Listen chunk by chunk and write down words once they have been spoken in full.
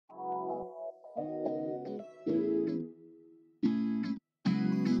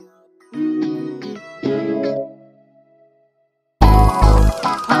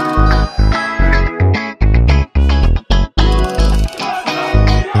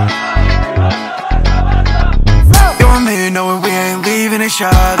each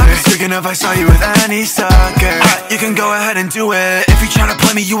other. Thinking if I saw you with any sucker. You can go ahead and do it. If you try to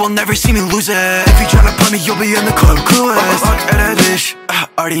play me, you will never see me lose it. If you try to play me, you'll be in the club clueless. At a dish,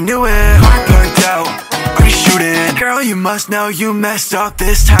 already knew it. Heart parked out, already shooting. Girl, you must know you messed up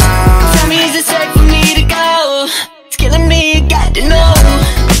this time. Tell me, is it safe for me to go? It's killing me, you got to know.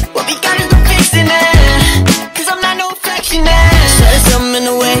 What we got is no fixing it, cause I'm not no affectionate. Said something in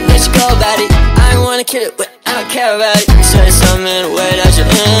the way that you go about it. I don't wanna kill it, but I don't care about it. Said something in the way that you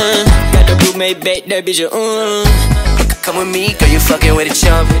got the roommate bait, that bitch you Come with me, girl, you fucking with a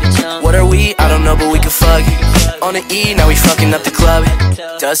chump. What are we? I don't know, but we can fuck. On the E, now we fucking up the club.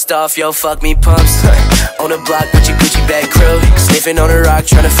 Dust off, yo, fuck me pumps. On the block with your Gucci bag crew. Sniffing on a rock,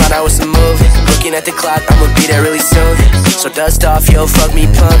 trying to find out what's the move. Looking at the clock, I'ma be there really soon. So dust off, yo, fuck me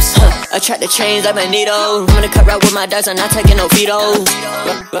pumps. Attract the chains like Magneto. I'm gonna cut right with my dice, I'm not taking no veto.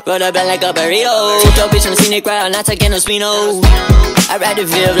 Roll up like a burrito. Took your bitch on the scenic ride, I'm not taking no Spino. I ride the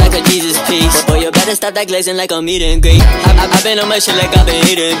Viv like a Jesus piece. Boy, you better stop that glazing like a meet and greet. I've been on my shit like I've been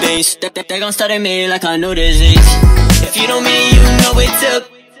eating beans. They gon' study me like I know disease. If you know me, you know it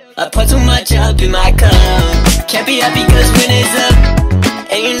took. I put too much up in my cup. Can't be happy cause when it's up.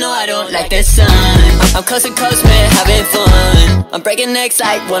 And you know I don't like the sun. I'm coast to coast, man, having fun. I'm breaking necks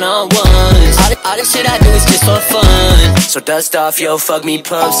like one-on-ones. All the shit I do is just for fun. So dust off, yo, fuck me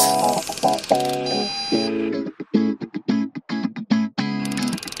pumps.